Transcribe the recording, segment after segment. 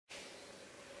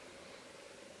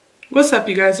What's up,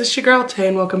 you guys? It's your girl Tay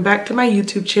and welcome back to my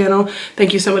YouTube channel.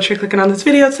 Thank you so much for clicking on this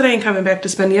video today and coming back to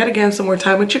spend yet again some more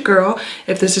time with your girl.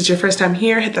 If this is your first time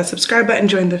here, hit that subscribe button,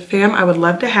 join the fam. I would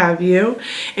love to have you.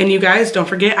 And you guys, don't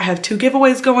forget, I have 2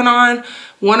 giveaways going on.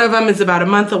 One of them is about a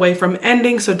month away from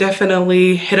ending, so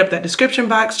definitely hit up that description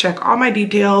box, check all my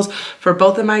details for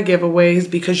both of my giveaways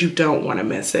because you don't want to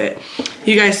miss it.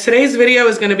 You guys, today's video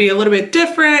is going to be a little bit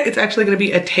different. It's actually going to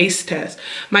be a taste test.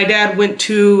 My dad went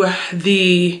to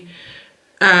the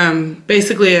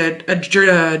basically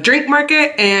a drink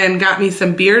market and got me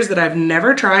some beers that I've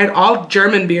never tried, all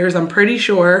German beers, I'm pretty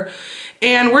sure.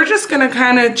 And we're just gonna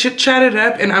kind of chit chat it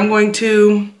up and I'm going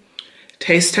to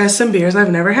taste test some beers I've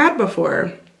never had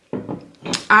before.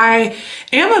 I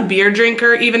am a beer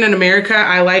drinker. Even in America,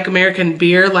 I like American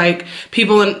beer. Like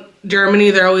people in Germany,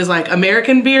 they're always like,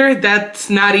 American beer? That's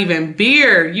not even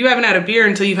beer. You haven't had a beer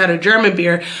until you've had a German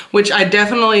beer, which I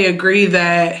definitely agree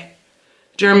that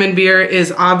German beer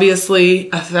is obviously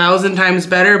 1,000 times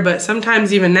better, but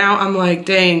sometimes even now I'm like,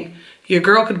 dang, your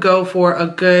girl could go for a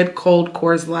good cold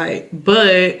Coors Light,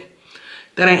 but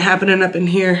that ain't happening up in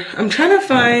here. I'm trying to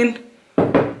find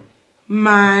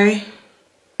my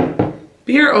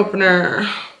beer opener.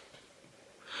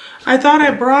 I thought I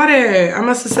brought it. I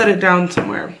must have set it down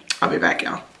somewhere. I'll be back,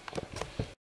 y'all.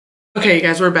 Okay, you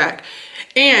guys, we're back.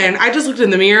 And I just looked in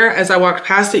the mirror as I walked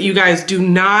past it. You guys, do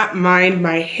not mind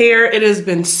my hair. It has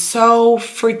been so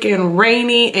freaking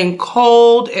rainy and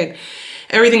cold and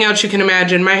everything else you can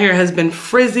imagine. My hair has been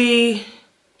frizzy.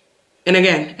 And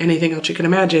again, anything else you can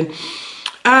imagine.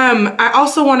 I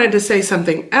also wanted to say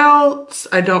something else.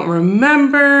 I don't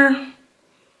remember.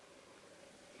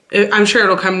 I'm sure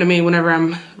it'll come to me whenever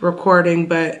I'm recording,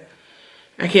 but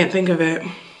I can't think of it.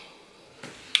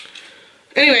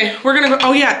 Anyway, we're gonna go,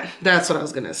 oh yeah, that's what I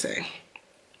was gonna say.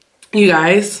 You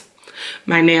guys,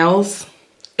 my nails,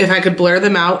 if I could blur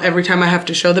them out every time I have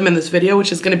to show them in this video,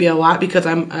 which is gonna be a lot because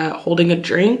I'm holding a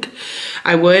drink,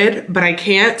 I would, but I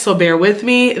can't, so bear with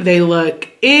me. They look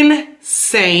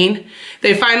insane.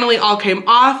 They finally all came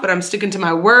off, but I'm sticking to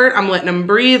my word. I'm letting them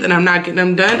breathe and I'm not getting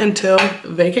them done until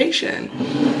vacation.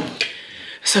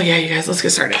 So yeah, you guys, let's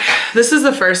get started. This is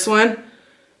the first one,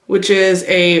 which is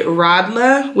a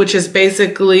Radler, which is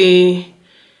basically,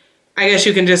 I guess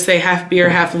you can just say half beer,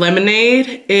 half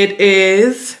lemonade. It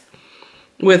is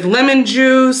with lemon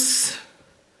juice.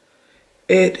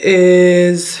 It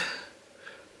is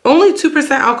only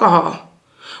 2% alcohol,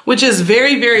 which is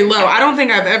very, very low. I don't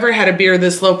think I've ever had a beer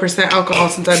this low percent alcohol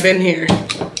since I've been here.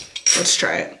 Let's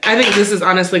try it. I think this is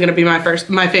honestly gonna be my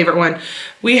favorite one.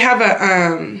 We have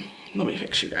a, let me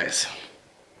fix you guys.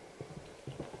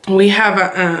 We have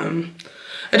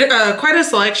quite a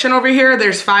selection over here.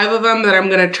 There's 5 of them that I'm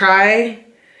gonna try.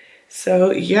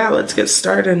 So yeah, let's get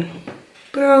started.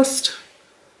 Prost.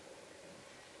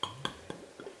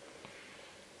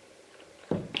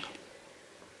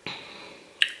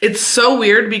 It's so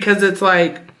weird because it's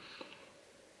like,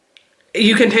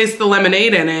 you can taste the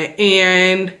lemonade in it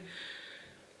and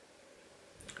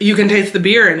you can taste the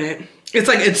beer in it. It's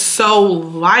like, it's so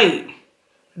light.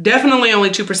 Definitely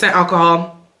only 2%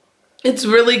 alcohol. It's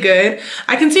really good.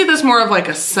 I can see this more of like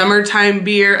a summertime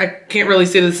beer. I can't really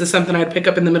see this as something I'd pick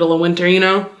up in the middle of winter, you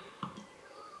know?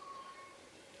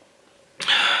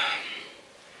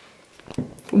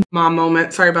 Mom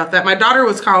moment, sorry about that. My daughter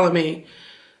was calling me.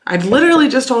 I literally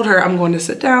just told her I'm going to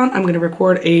sit down, I'm going to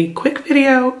record a quick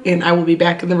video, and I will be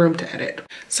back in the room to edit.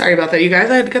 Sorry about that, you guys.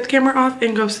 I had to cut the camera off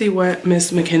and go see what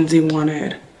Miss Mackenzie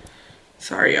wanted.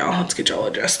 Sorry, y'all. Let's get y'all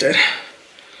adjusted.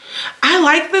 I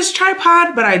like this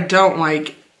tripod, but I don't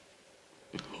like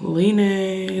Lean.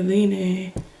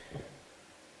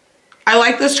 I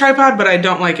like this tripod, but I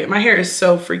don't like it. My hair is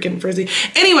so freaking frizzy.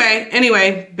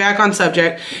 Anyway, back on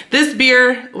subject. This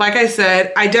beer, like I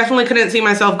said, I definitely couldn't see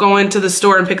myself going to the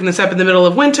store and picking this up in the middle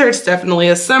of winter. It's definitely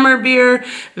a summer beer.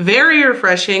 Very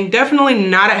refreshing. Definitely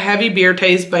not a heavy beer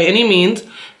taste by any means.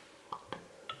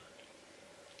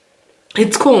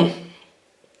 It's cool.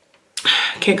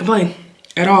 Can't complain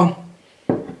at all.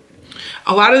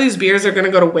 A lot of these beers are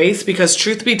gonna go to waste because,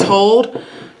 truth be told,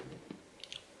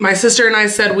 my sister and I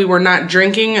said we were not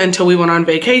drinking until we went on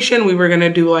vacation. We were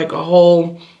gonna do like a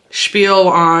whole spiel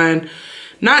on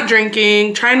not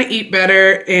drinking, trying to eat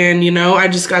better, and you know, I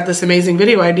just got this amazing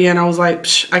video idea and I was like,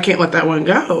 psh, I can't let that one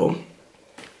go.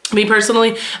 Me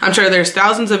personally, I'm sure there's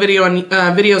thousands of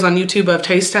videos on YouTube of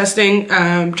taste testing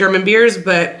German beers,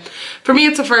 but for me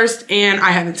it's a first and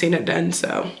I haven't seen it done,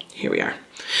 so here we are.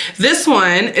 This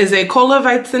one is a Cola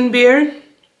Weizen beer.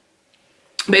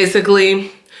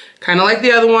 Basically, kind of like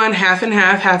the other one, half and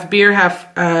half beer, half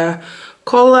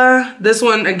Cola. This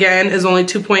one, again, is only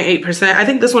 2.8%. I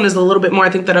think this one is a little bit more. I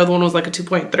think that other one was like a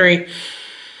 2.3.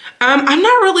 I'm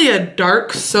not really a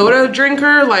dark soda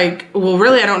drinker. Like, well,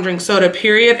 really, I don't drink soda,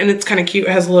 period. And it's kind of cute.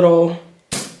 It has a little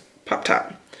pop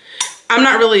top. I'm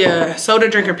not really a soda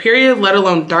drinker, period, let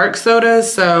alone dark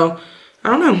sodas. So, I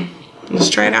don't know. Let's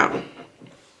try it out.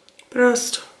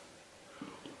 Prost.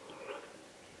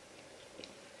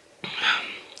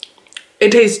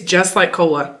 It tastes just like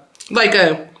cola. Like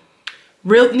a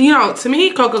real, you know, to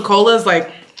me, Coca-Cola is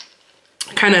like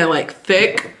kind of like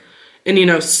thick and, you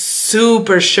know,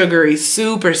 super sugary,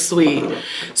 super sweet.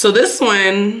 So this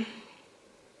one,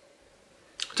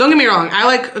 don't get me wrong, I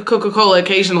like a Coca-Cola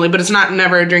occasionally, but it's not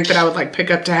never a drink that I would like pick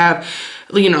up to have,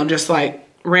 you know, just like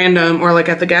random or like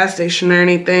at the gas station or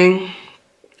anything.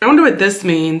 I wonder what this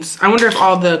means. I wonder if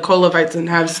all the Cola Weizen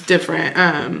has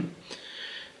different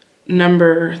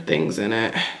number things in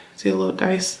it. See a little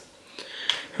dice?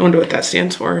 I wonder what that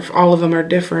stands for, if all of them are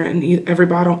different in every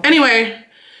bottle. Anyway,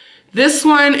 this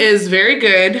one is very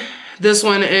good. This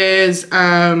one is,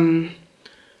 again,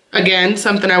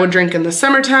 something I would drink in the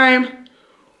summertime.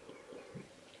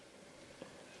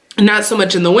 Not so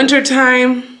much in the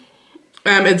wintertime.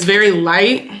 It's very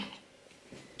light.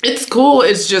 It's cool.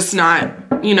 It's just not,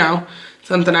 you know,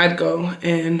 something I'd go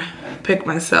and pick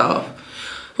myself.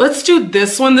 Let's do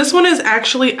this one. This one is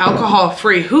actually alcohol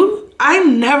free. I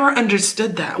never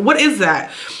understood that. What is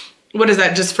that? What is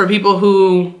that? Just for people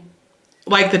who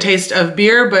like the taste of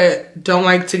beer but don't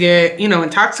like to get, you know,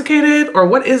 intoxicated? Or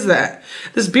what is that?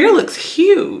 This beer looks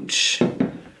huge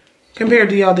compared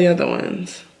to all the other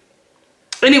ones.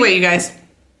 Anyway, you guys,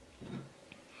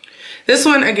 this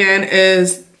one again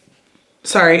is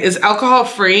alcohol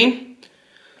free.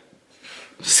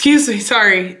 Excuse me,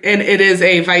 sorry. And it is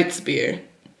a Weitz beer.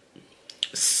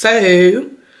 So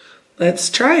let's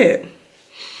try it.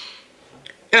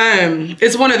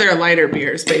 It's one of their lighter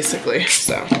beers, basically.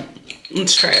 So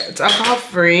let's try it. It's alcohol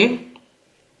free.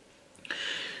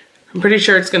 I'm pretty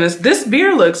sure it's gonna, this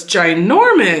beer looks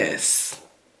ginormous.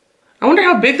 I wonder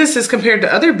how big this is compared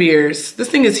to other beers. This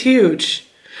thing is huge.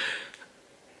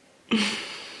 It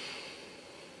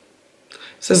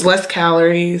says less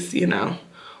calories, you know,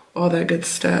 all that good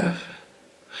stuff.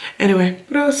 Anyway,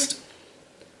 prost.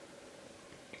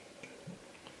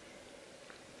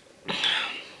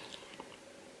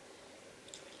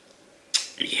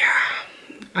 Yeah,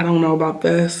 I don't know about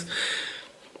this.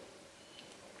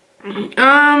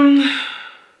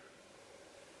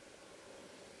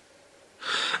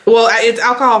 Well, it's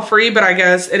alcohol free, but I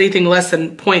guess anything less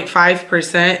than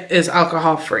 0.5% is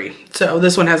alcohol free. So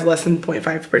this one has less than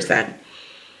 0.5%.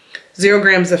 0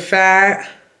 grams of fat,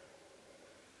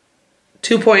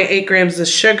 2.8 grams of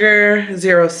sugar,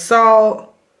 0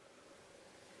 salt.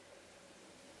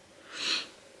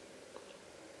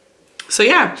 So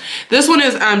yeah, this one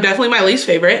is definitely my least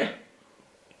favorite.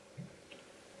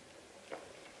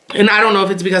 And I don't know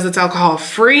if it's because it's alcohol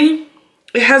free.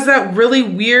 It has that really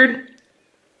weird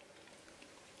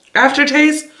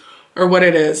aftertaste or what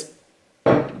it is.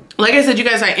 Like I said, you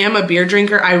guys, I am a beer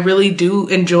drinker. I really do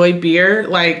enjoy beer.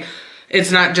 Like,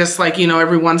 it's not just like, you know,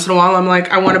 every once in a while I'm like,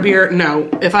 I want a beer. No,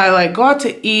 if I like go out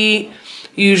to eat,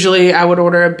 usually I would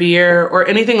order a beer or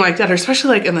anything like that, or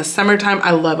especially like in the summertime,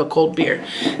 I love a cold beer.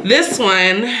 This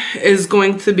one is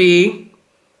going to be,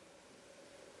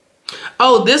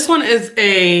 oh, this one is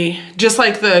just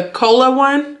like the cola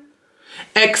one,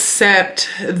 except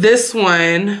this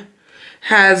one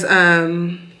has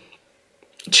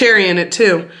cherry in it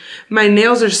too. My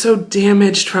nails are so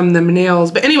damaged from the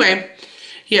nails. But anyway,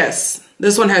 yes,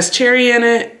 this one has cherry in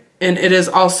it. And it is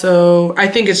also, I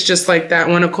think it's just like that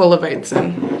one, a Cola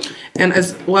Weizen. And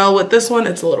as well with this one,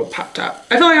 it's a little pop top.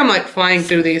 I feel like I'm like flying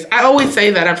through these. I always say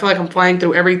that. I feel like I'm flying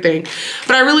through everything.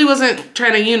 But I really wasn't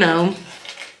trying to, you know,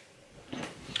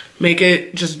 make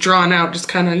it just drawn out. Just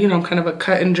kind of, you know, kind of a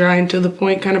cut and dry and to the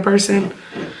point kind of person.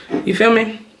 You feel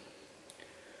me?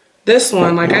 This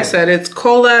one, like I said, it's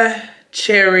cola,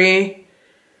 cherry,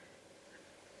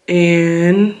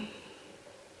 and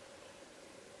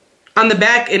on the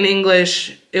back in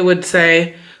English, it would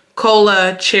say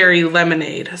cola, cherry,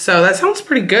 lemonade. So that sounds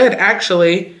pretty good,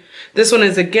 actually. This one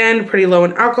is, again, pretty low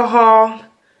in alcohol.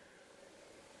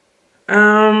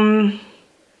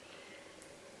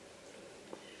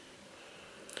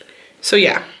 So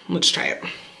yeah, let's try it.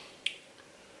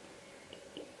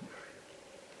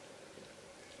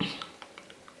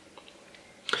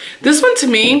 This one to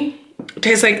me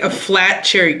tastes like a flat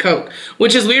cherry Coke,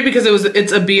 which is weird because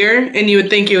it's a beer and you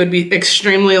would think it would be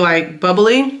extremely like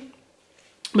bubbly.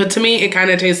 But to me, it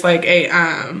kind of tastes like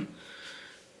a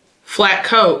flat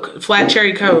Coke, flat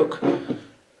cherry Coke.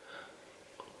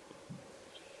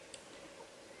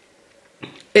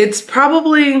 It's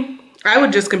probably, I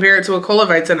would just compare it to a Cola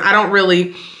Weizen. I don't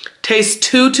really taste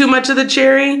too much of the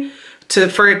cherry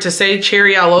for it to say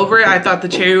cherry all over it. I thought the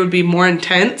cherry would be more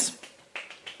intense,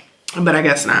 but I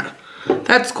guess not.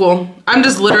 That's cool. I'm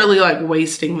just literally like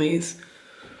wasting these.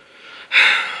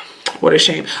 What a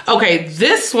shame. Okay,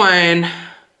 this one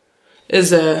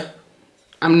is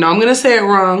I'm gonna say it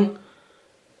wrong.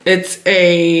 It's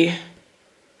a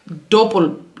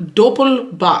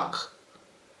Doppelbock.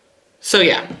 So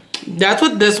yeah, that's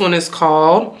what this one is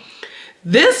called.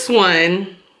 This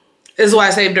one is why I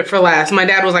saved it for last. My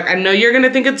dad was like, I know you're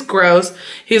gonna think it's gross.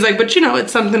 He's like, but you know,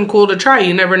 it's something cool to try.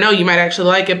 You never know, you might actually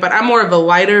like it. But I'm more of a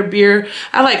lighter beer.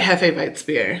 I like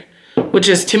Hefeweizen, which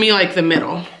is to me like the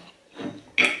middle.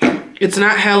 It's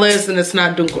not Helles and it's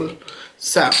not Dunkel.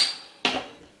 So,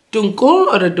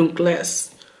 Dunkel or the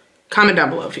Dunkles? Comment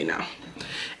down below if you know.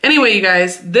 Anyway, you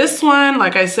guys, this one,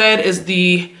 like I said, is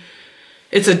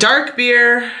it's a dark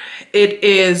beer. It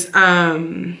is,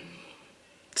 sorry,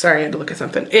 I had to look at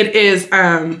something. It is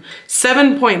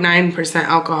 7.9%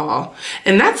 alcohol.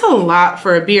 And that's a lot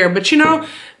for a beer. But you know,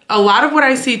 a lot of what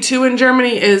I see too in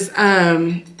Germany is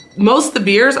most of the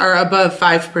beers are above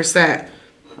 5%.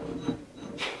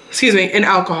 Excuse me, in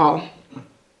alcohol.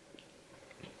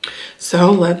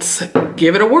 So let's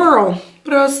give it a whirl.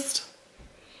 Prost.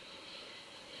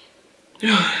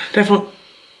 Definitely.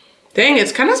 Dang,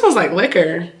 it kind of smells like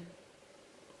liquor.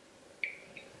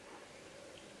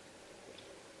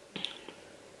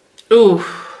 Ooh.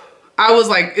 I was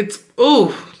like,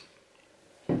 ooh.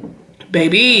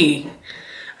 Baby.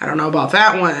 I don't know about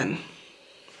that one.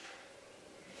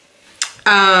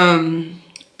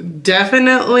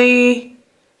 Definitely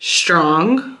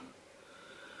strong.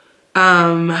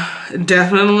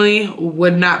 Definitely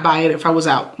would not buy it if I was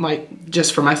out, like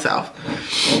just for myself.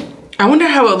 I wonder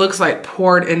how it looks like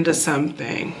poured into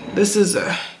something. This is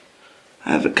I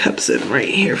have a cup sitting right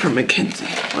here from Mackenzie.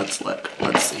 Let's look,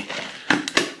 let's see.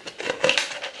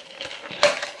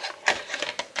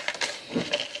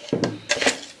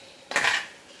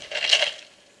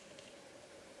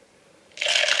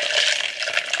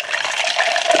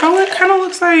 Oh, it kind of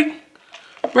looks like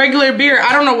regular beer.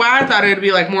 I don't know why I thought it would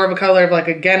be like more of a color of like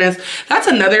a Guinness. That's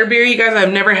another beer, you guys,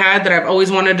 I've never had that I've always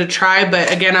wanted to try.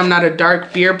 But again, I'm not a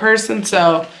dark beer person,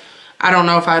 so I don't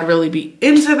know if I'd really be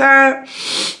into that.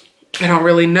 I don't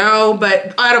really know.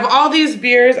 But out of all these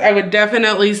beers, I would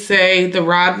definitely say the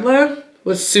Radler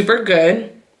was super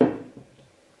good. The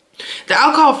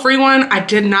alcohol-free one, I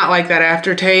did not like that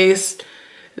aftertaste.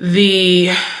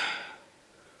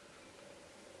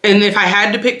 And if I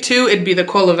had to pick two, it'd be the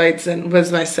Cola Weizen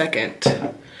was my second.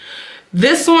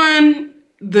 This one,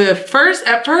 at first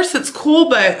it's cool,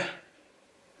 but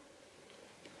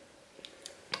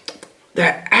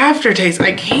that aftertaste,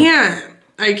 I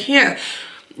can't.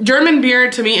 German beer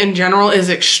to me in general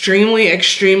is extremely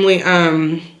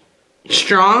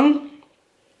strong.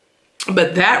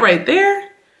 But that right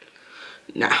there,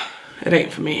 nah, it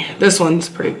ain't for me. This one's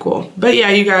pretty cool. But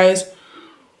yeah, you guys.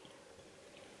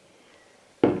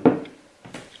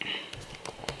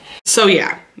 So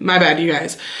yeah, my bad, you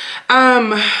guys.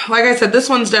 Like I said, this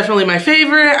one's definitely my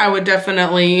favorite. I would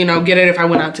definitely, you know, get it if I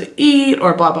went out to eat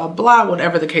or blah, blah, blah,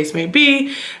 whatever the case may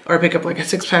be, or pick up like a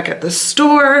 6-pack at the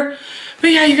store. But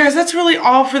yeah, you guys, that's really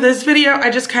all for this video. I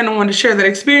just kind of wanted to share that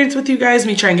experience with you guys,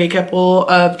 me trying a couple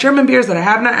of German beers that I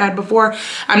have not had before.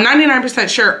 I'm 99%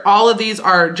 sure all of these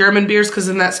are German beers because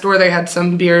in that store they had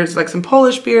some beers, like some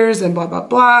Polish beers and blah, blah,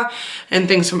 blah, and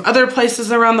things from other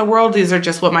places around the world. These are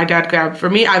just what my dad grabbed for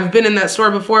me. I've been in that store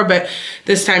before, but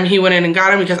this time he went in and got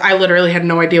them because I literally had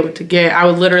no idea what to get. I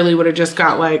literally would have just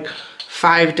got like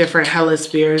 5 different Helles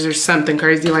beers or something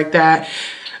crazy like that.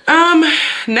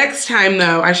 Next time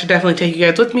though, I should definitely take you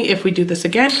guys with me if we do this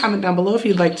again. Comment down below if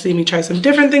you'd like to see me try some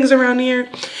different things around here.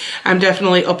 I'm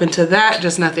definitely open to that,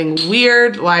 just nothing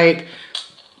weird. Like,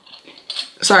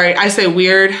 sorry, I say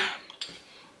weird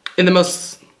in the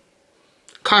most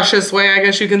cautious way, I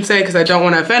guess you can say, because I don't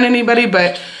want to offend anybody,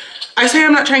 but I say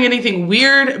I'm not trying anything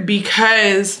weird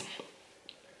because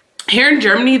here in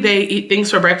Germany, they eat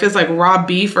things for breakfast like raw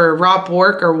beef or raw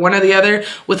pork or one or the other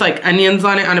with like onions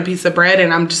on it on a piece of bread.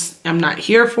 And I'm not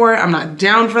here for it. I'm not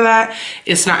down for that.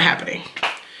 It's not happening.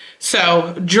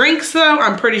 So drinks though,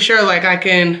 I'm pretty sure like I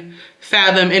can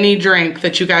fathom any drink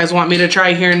that you guys want me to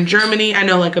try here in Germany. I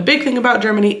know like a big thing about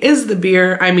Germany is the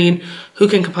beer. I mean, who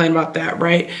can complain about that,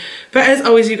 right? But as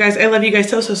always, you guys, I love you guys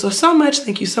so much.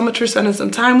 Thank you so much for spending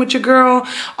some time with your girl.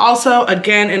 Also,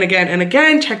 again and again and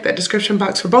again, check that description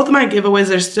box for both of my giveaways.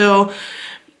 There's still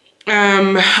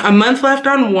a month left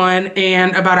on one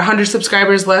and about 100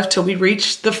 subscribers left till we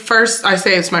reach the first, I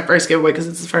say it's my first giveaway because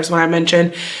it's the first one I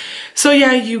mentioned, So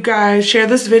yeah, you guys, share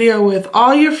this video with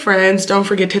all your friends. Don't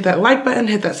forget to hit that like button,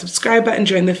 hit that subscribe button,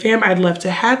 join the fam. I'd love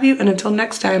to have you. And until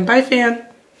next time, bye fam.